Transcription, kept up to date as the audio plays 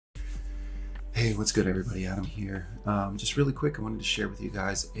Hey, what's good everybody? Adam here. Just really quick, I wanted to share with you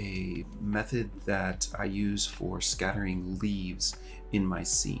guys a method that I use for scattering leaves in my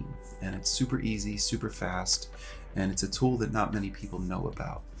scene. And it's super easy, super fast, and it's a tool that not many people know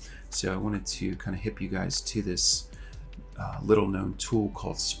about. So I wanted to kind of hip you guys to this little known tool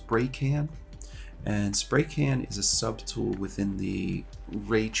called Spraycan. And Spraycan is a sub-tool within the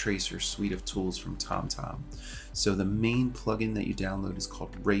Ray Tracer suite of tools from ThomThom. So the main plugin that you download is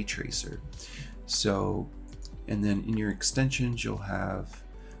called Ray Tracer. So, and then in your extensions, you'll have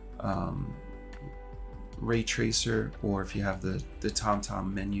Ray Tracer, or if you have the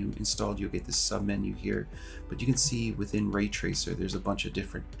ThomThom menu installed, you'll get this sub menu here. But you can see within Ray Tracer, there's a bunch of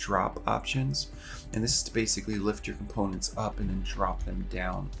different drop options. And this is to basically lift your components up and then drop them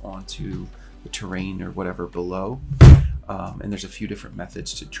down onto the terrain or whatever below. And there's a few different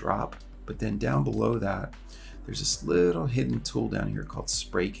methods to drop. But then down below that, there's this little hidden tool down here called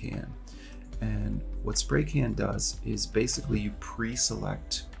Spraycan. And what Spraycan does is basically you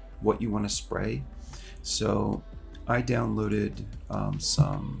pre-select what you want to spray. So I downloaded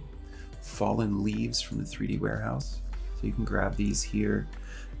some fallen leaves from the 3D warehouse. So you can grab these here.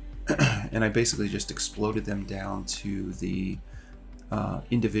 And I basically just exploded them down to the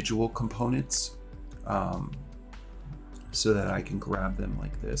individual components so that I can grab them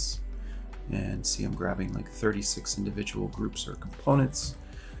like this. And see, I'm grabbing like 36 individual groups or components.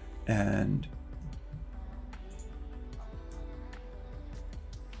 And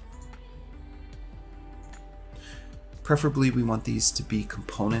preferably we want these to be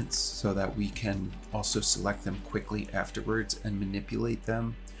components so that we can also select them quickly afterwards and manipulate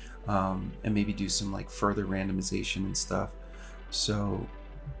them, and maybe do some like further randomization and stuff. So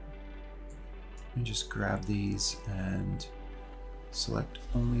let me just grab these and select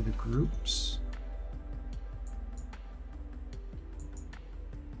only the groups.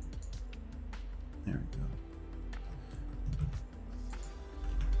 There we go.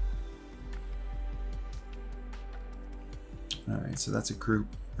 All right, so that's a group.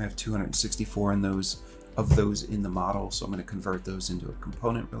 I have 264 of those in the model, so I'm going to convert those into a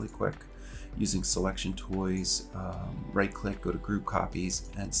component really quick using selection toys. Right click, go to group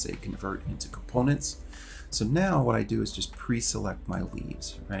copies, and say convert into components. So now what I do is just pre-select my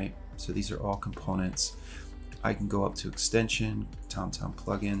leaves, right? So these are all components. I can go up to extension, ThomThom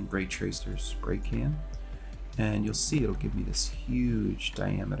plugin, Ray Tracer, Spraycan, and you'll see it'll give me this huge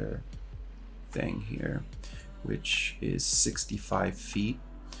diameter thing here, which is 65 feet.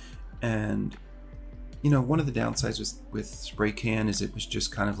 And you know, one of the downsides with Spraycan is it was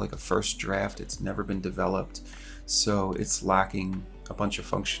just kind of like a first draft. It's never been developed, so it's lacking a bunch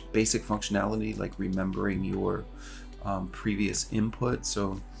of basic functionality like remembering your previous input.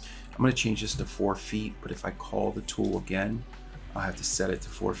 So I'm going to change this to 4 feet, but if I call the tool again, I have to set it to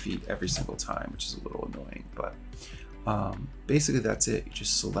 4 feet every single time, which is a little annoying. But basically that's it. You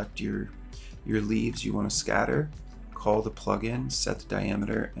just select your leaves you want to scatter, call the plugin, set the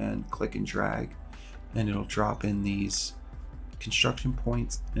diameter, and click and drag, and it'll drop in these construction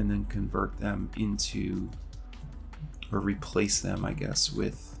points and then convert them into, or replace them, I guess,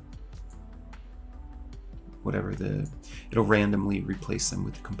 with whatever it'll randomly replace them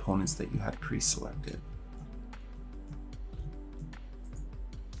with the components that you had pre-selected.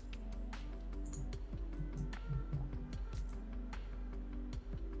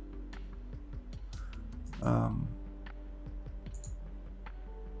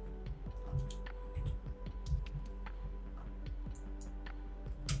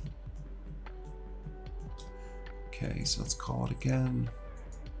 Okay, so let's call it again.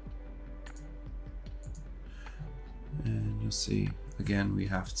 And you'll see, again, we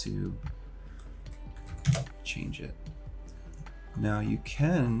have to change it. Now you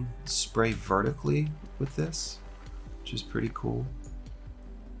can spray vertically with this, which is pretty cool.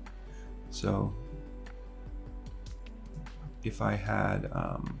 So if I had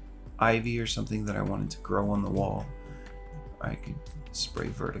ivy or something that I wanted to grow on the wall, I could spray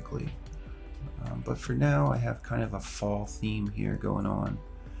vertically. But for now, I have kind of a fall theme here going on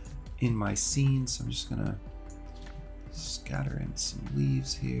in my scene, so I'm just gonna scatter in some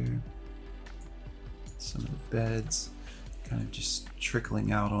leaves here, some of the beds, kind of just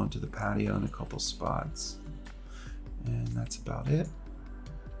trickling out onto the patio in a couple spots. And that's about it.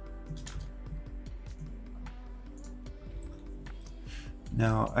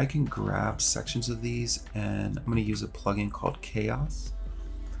 Now I can grab sections of these, and I'm going to use a plugin called Chaos.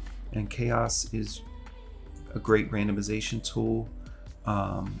 And Chaos is a great randomization tool.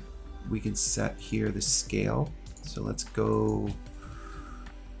 We can set here the scale. So let's go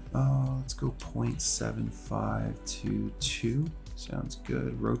 0.75 to 2. Sounds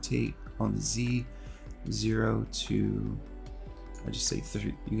good. Rotate on the Z, 0 to, I just say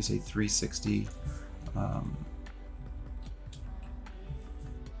you can say 360,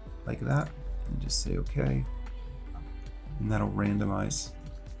 like that, and just say OK, and that'll randomize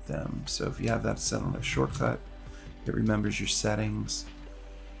them. So if you have that set on a shortcut, it remembers your settings,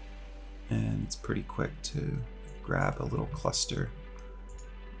 and it's pretty quick to grab a little cluster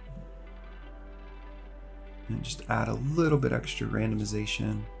and just add a little bit extra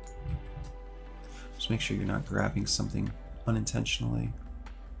randomization. Just make sure you're not grabbing something unintentionally.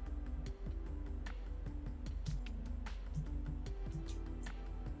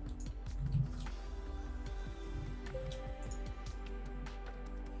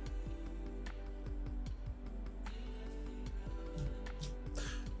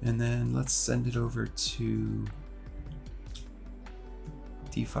 And then let's send it over to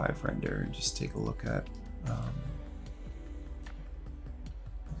D5 render and just take a look at,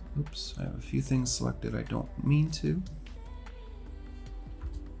 oops, I have a few things selected I don't mean to.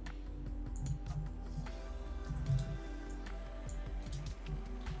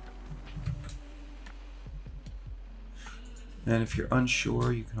 And if you're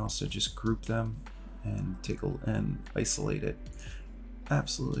unsure, you can also just group them and and isolate it.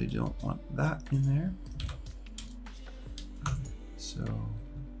 Absolutely don't want that in there. So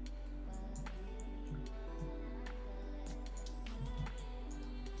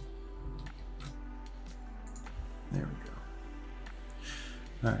there we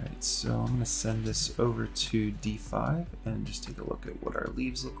go. All right, so I'm going to send this over to D5 and just take a look at what our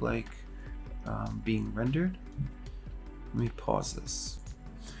leaves look like being rendered. Let me pause this.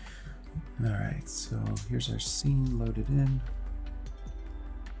 All right, so here's our scene loaded in.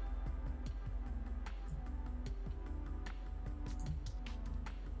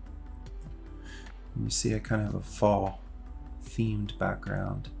 And you see I kind of have a fall themed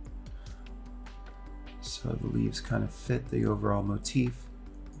background. So the leaves kind of fit the overall motif.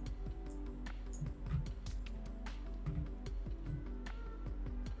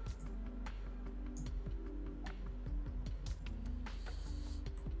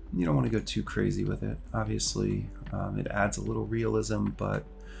 You don't want to go too crazy with it. Obviously, it adds a little realism, but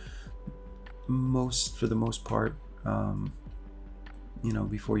for the most part, you know,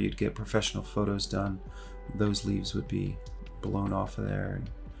 before you'd get professional photos done, those leaves would be blown off of there and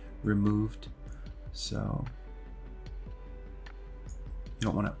removed. So you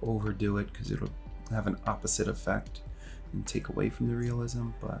don't want to overdo it because it'll have an opposite effect and take away from the realism.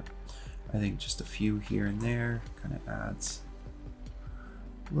 But I think just a few here and there kind of adds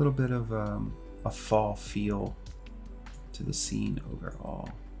a little bit of a fall feel to the scene overall.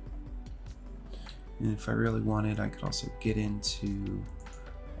 And if I really wanted, I could also get into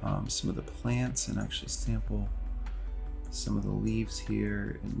some of the plants and actually sample some of the leaves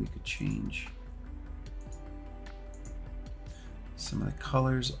here, and we could change some of the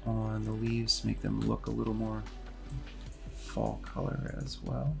colors on the leaves, make them look a little more fall color as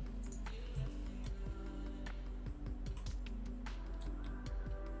well.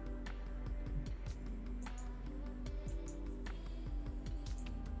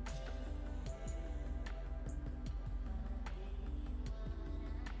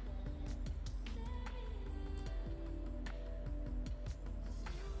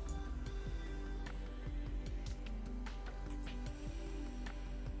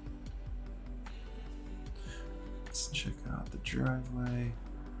 Let's check out the driveway.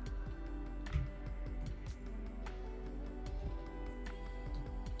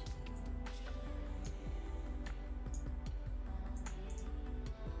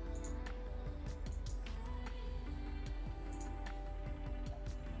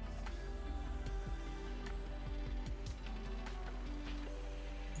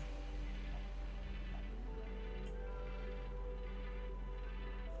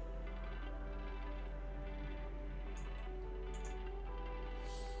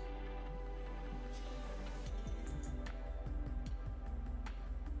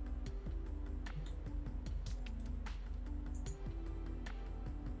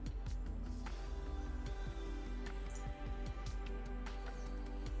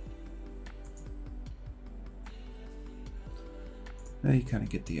 Now you kind of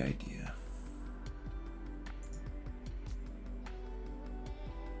get the idea.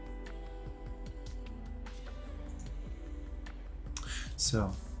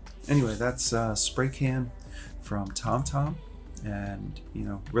 So anyway, that's Spraycan from ThomThom, and you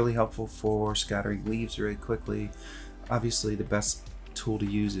know, really helpful for scattering leaves really quickly. Obviously the best tool to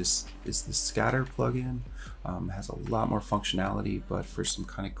use is the Skatter plugin. It has a lot more functionality, but for some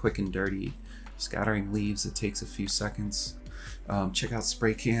kind of quick and dirty scattering leaves, it takes a few seconds. Check out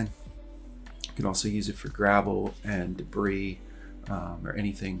Spraycan. You can also use it for gravel and debris, or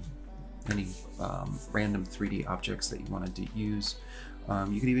anything, any random 3D objects that you wanted to use.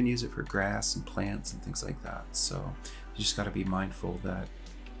 You can even use it for grass and plants and things like that. So you just got to be mindful that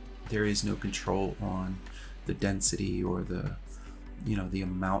there is no control on the density or the, you know, the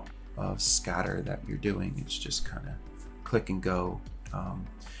amount of scatter that you're doing. It's just kind of click and go.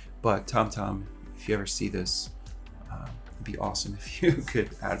 But ThomThom, if you ever see this, it'd be awesome if you could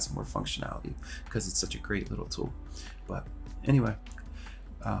add some more functionality, because it's such a great little tool. But anyway,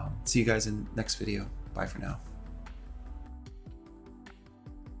 see you guys in the next video. Bye for now.